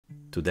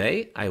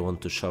Today I want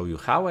to show you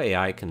how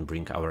AI can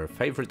bring our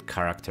favorite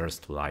characters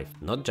to life,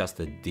 not just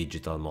as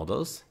digital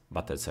models,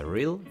 but as a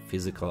real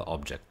physical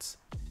objects.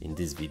 In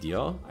this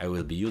video I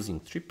will be using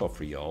Tripo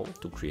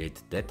to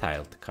create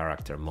detailed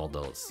character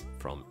models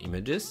from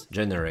images,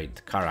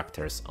 generate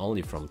characters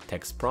only from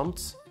text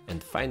prompts,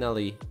 and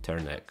finally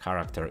turn a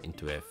character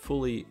into a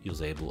fully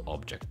usable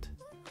object.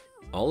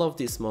 All of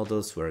these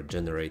models were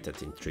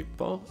generated in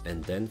Tripo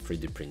and then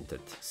 3D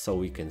printed, so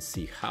we can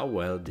see how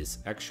well this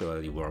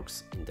actually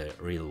works in the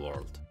real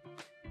world.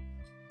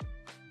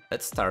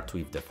 Let's start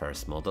with the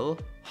first model,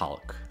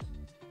 Hulk.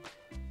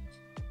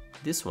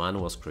 This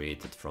one was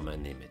created from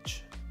an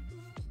image.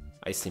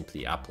 I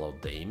simply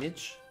upload the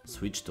image,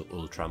 switch to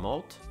Ultra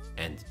mode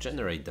and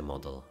generate the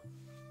model.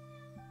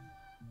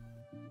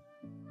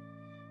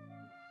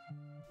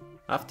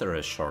 After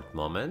a short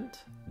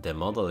moment, the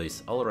model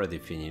is already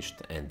finished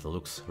and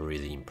looks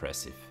really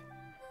impressive.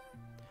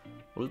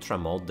 Ultra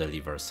mode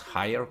delivers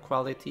higher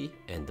quality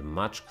and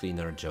much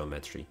cleaner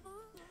geometry,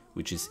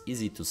 which is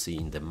easy to see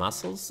in the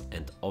muscles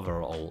and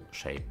overall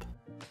shape.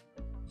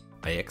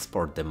 I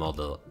export the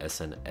model as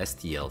an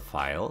STL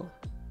file,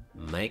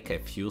 make a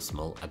few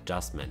small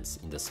adjustments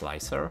in the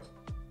slicer,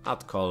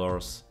 add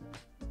colors,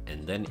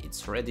 and then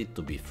it's ready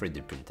to be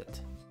 3D printed.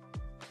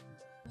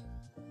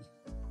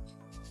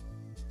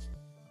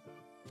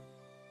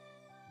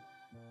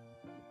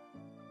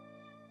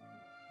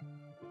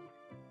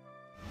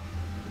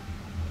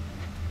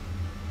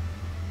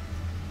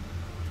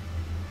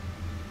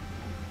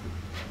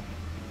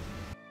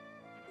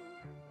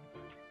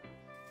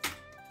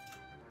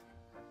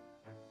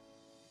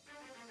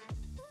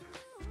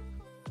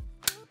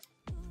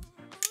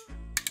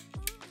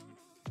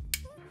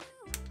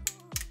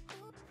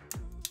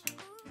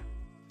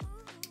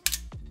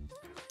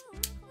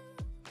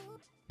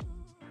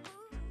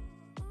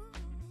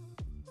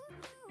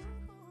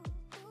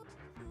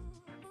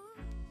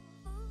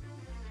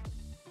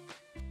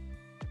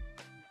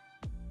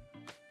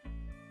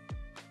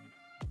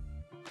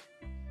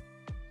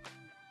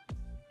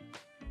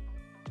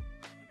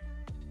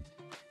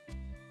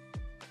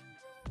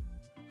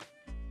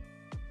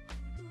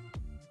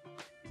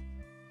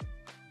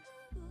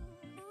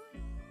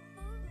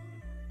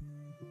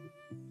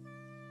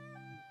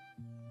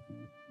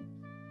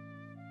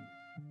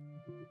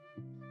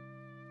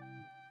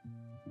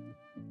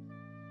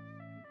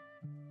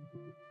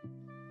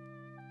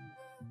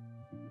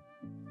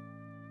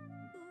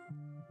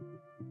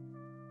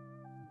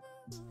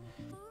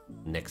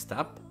 Next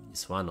up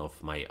is one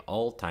of my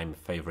all-time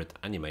favorite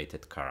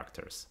animated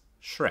characters,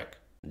 Shrek.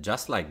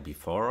 Just like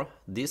before,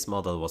 this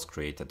model was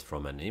created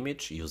from an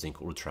image using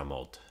Ultra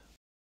mode.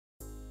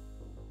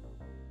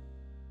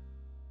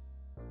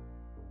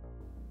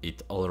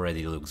 It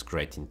already looks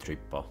great in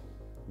Tripo.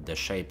 The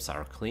shapes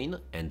are clean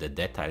and the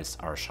details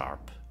are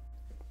sharp.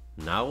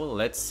 Now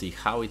let's see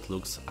how it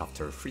looks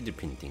after 3D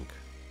printing.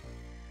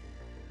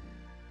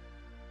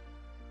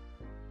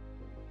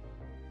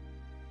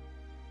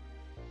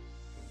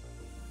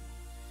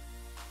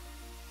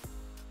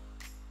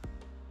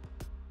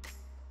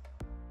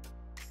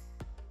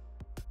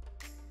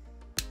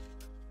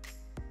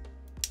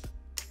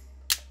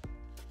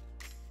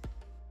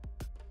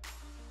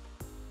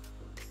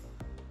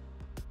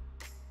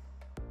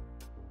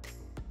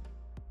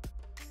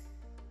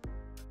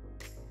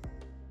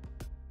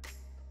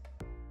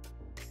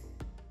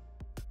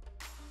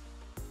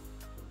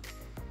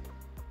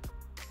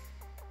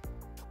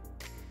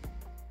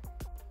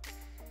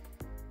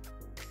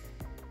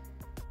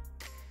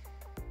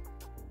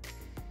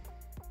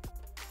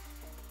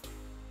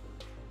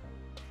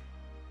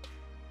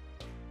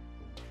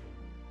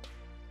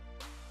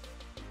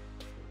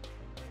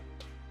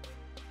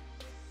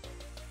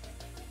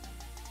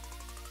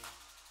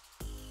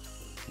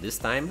 This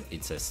time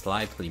it's a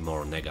slightly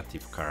more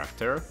negative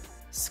character,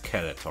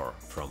 Skeletor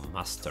from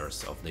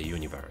Masters of the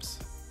Universe.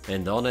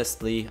 And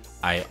honestly,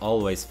 I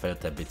always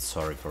felt a bit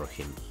sorry for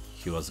him.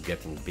 He was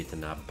getting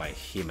beaten up by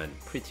him in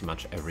pretty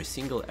much every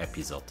single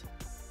episode.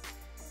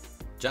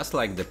 Just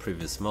like the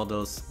previous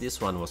models,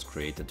 this one was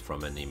created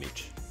from an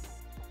image.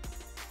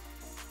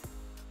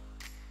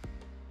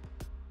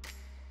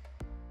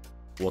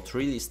 What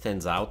really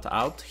stands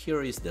out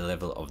here is the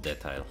level of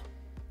detail,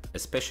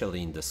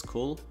 especially in the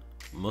skull,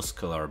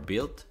 muscular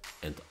build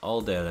and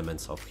all the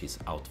elements of his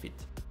outfit.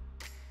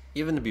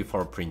 Even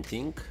before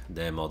printing,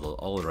 the model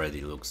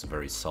already looks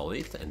very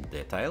solid and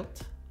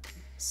detailed,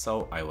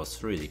 so I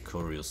was really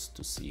curious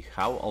to see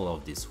how all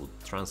of this would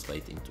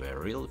translate into a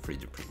real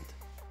 3D print.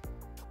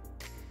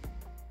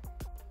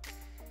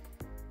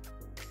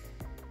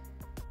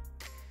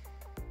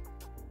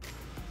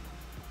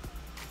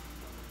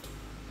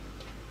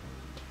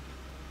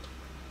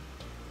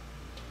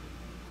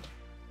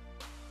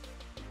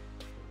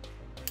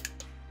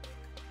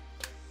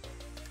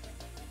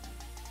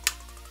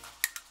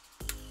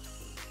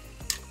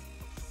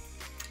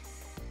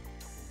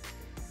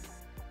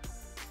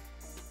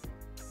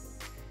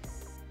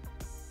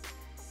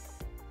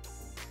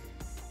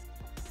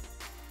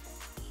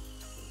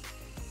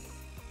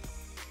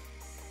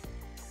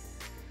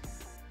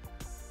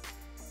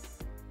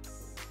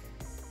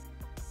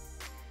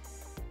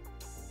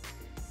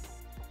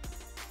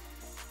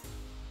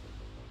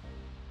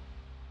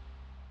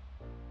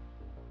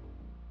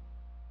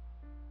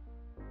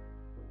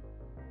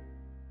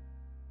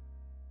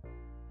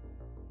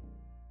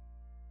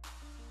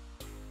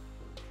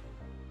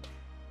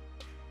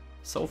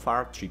 So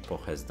far,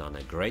 Tripo has done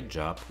a great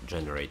job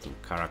generating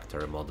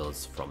character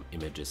models from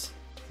images.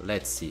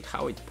 Let's see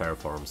how it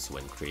performs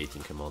when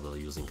creating a model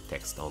using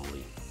text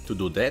only. To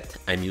do that,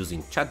 I'm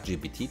using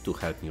ChatGPT to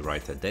help me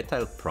write a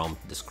detailed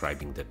prompt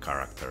describing the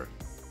character.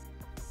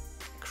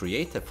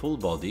 Create a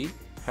full-body,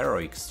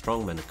 heroic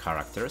strongman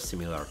character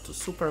similar to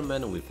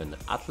Superman with an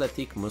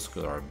athletic,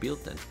 muscular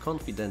build and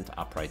confident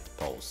upright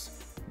pose.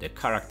 The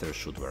character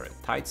should wear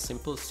a tight,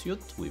 simple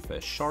suit with a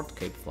short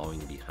cape flowing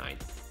behind,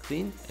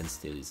 clean and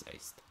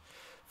stylized.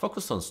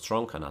 Focus on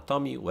strong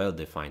anatomy,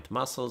 well-defined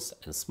muscles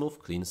and smooth,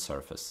 clean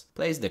surface.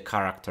 Place the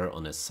character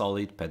on a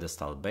solid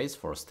pedestal base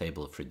for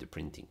stable 3D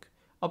printing.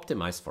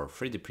 Optimize for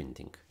 3D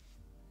printing.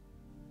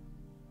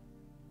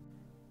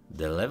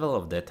 The level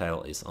of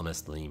detail is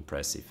honestly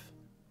impressive.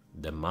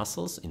 The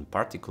muscles in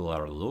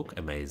particular look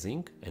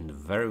amazing and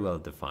very well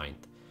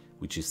defined,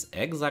 which is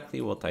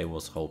exactly what I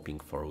was hoping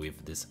for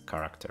with this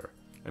character.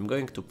 I'm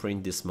going to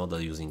print this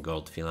model using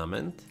gold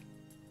filament,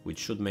 which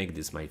should make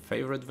this my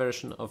favorite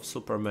version of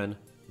Superman,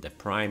 the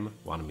Prime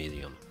 1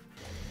 million.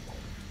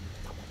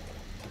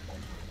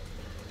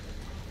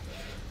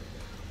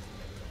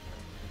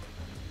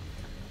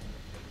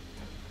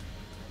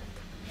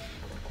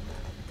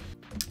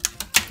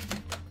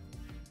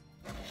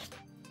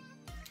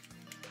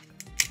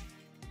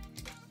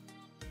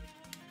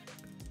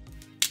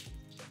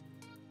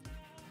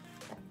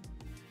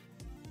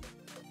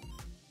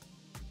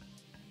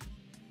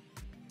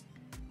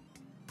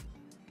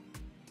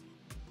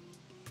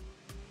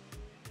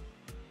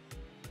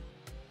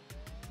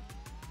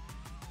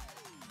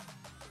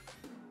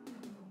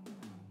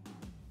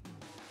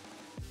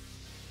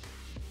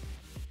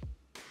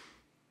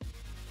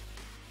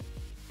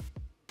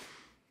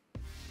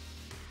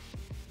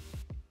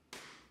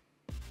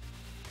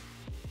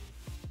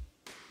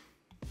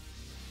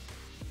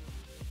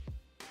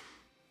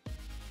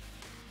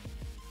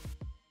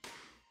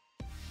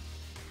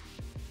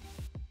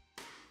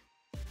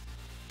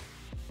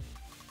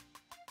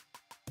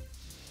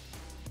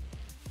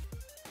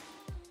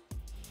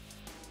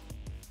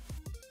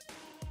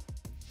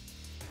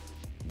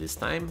 This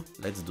time,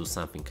 let's do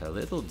something a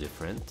little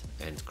different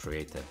and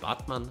create a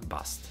Batman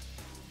bust.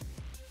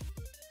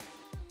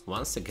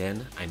 Once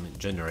again, I'm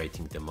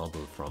generating the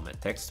model from a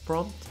text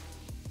prompt,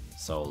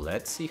 so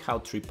let's see how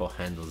Tripo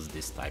handles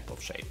this type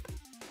of shape.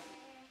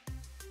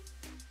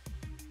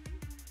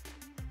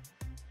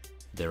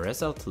 The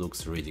result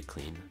looks really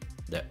clean.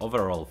 The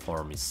overall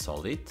form is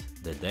solid,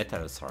 the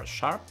details are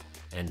sharp,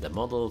 and the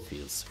model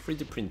feels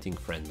 3D printing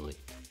friendly.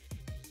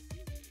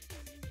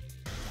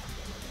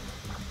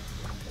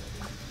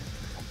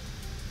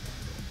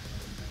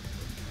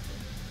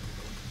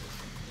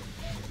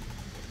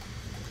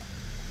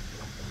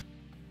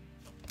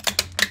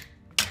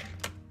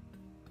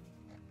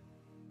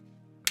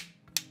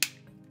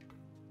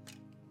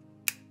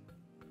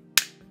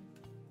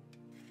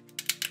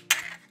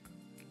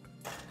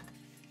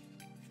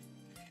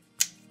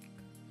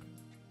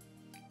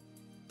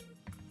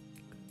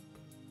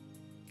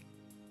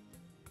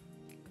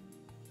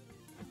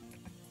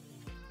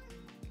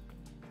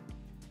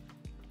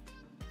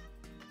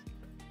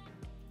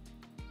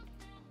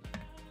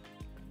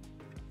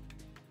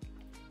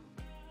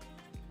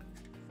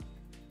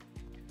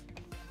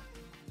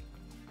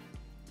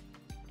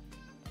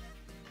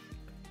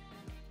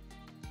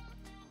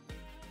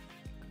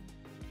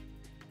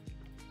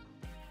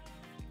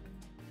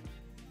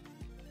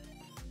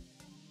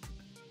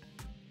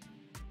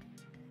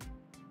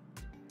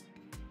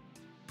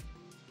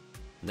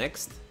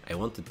 Next, I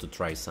wanted to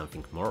try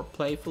something more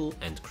playful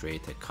and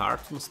create a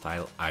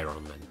cartoon-style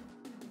Iron Man.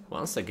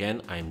 Once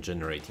again, I'm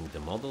generating the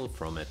model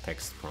from a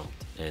text prompt,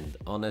 and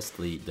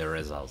honestly, the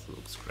result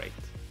looks great.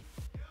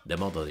 The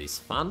model is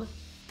fun,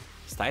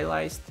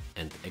 stylized,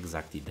 and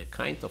exactly the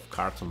kind of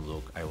cartoon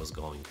look I was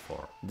going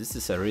for. This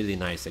is a really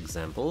nice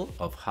example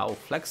of how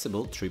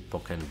flexible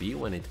Tripo can be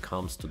when it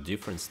comes to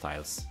different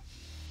styles.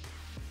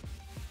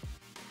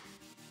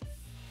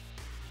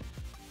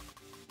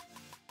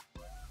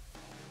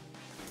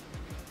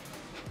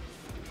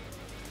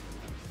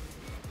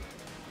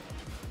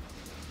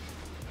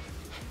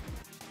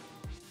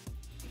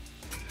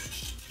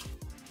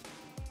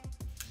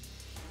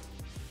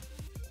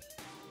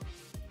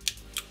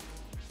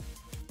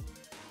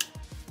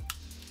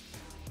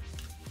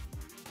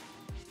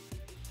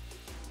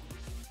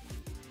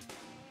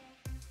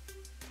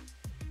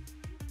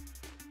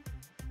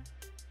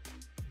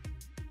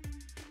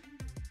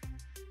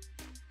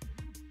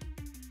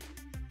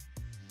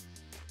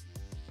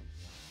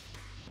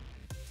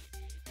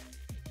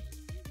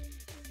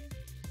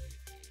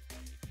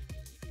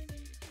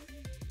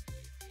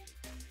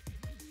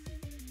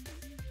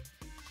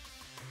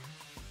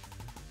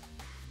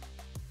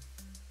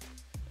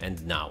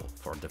 And now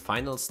for the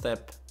final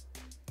step,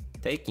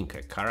 taking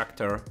a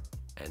character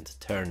and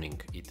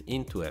turning it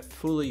into a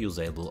fully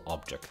usable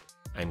object.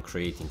 I'm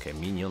creating a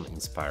Minion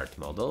inspired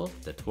model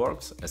that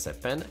works as a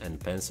pen and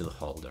pencil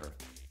holder.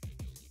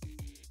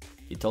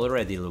 It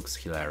already looks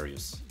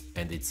hilarious,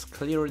 and it's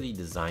clearly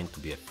designed to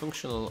be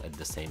functional at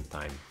the same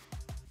time.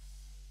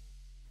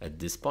 At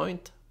this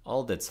point,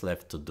 all that's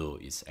left to do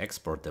is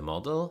export the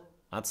model,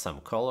 add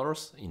some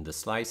colors in the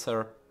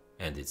slicer,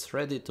 and it's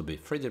ready to be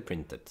 3D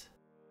printed.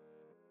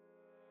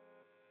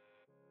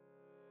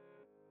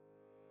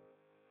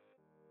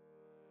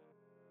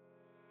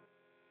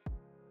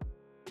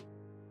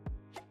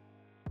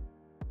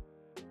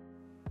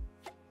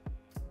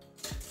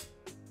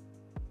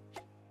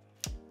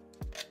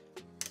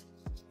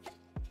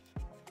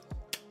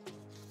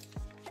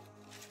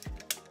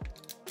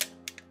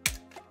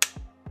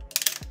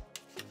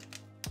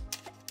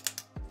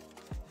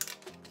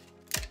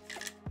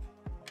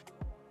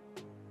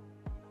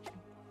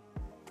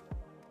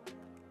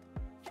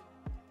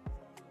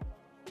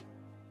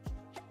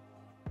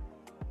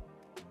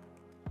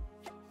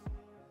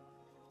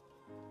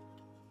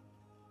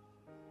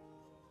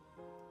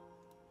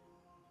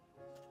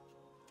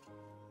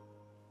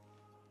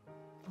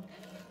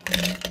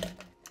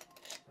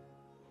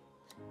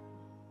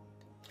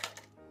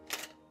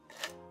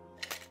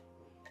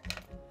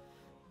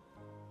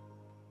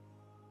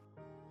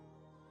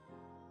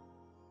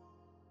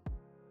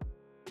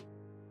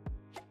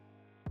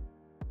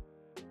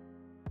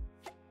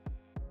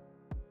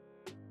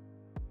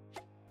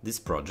 This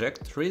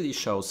project really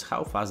shows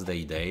how fast the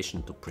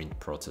ideation to print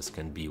process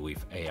can be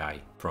with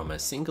AI, from a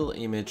single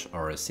image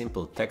or a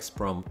simple text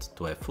prompt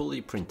to a fully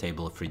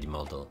printable 3D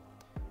model.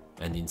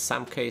 And in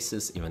some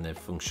cases even a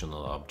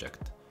functional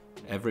object.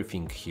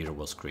 Everything here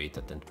was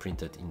created and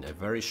printed in a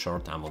very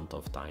short amount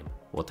of time.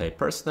 What I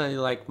personally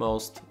like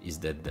most is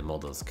that the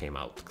models came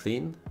out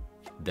clean,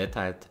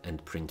 detailed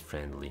and print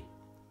friendly.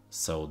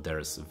 So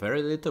there's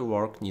very little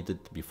work needed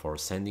before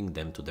sending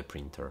them to the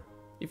printer.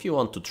 If you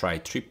want to try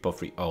Tripo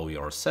 3.0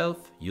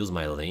 yourself, use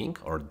my link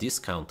or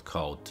discount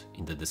code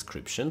in the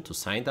description to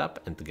sign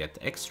up and get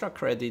extra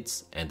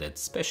credits and a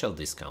special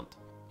discount.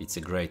 It's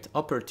a great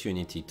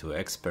opportunity to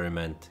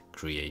experiment,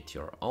 create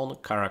your own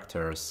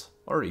characters,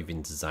 or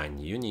even design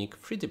unique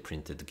 3D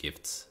printed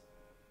gifts.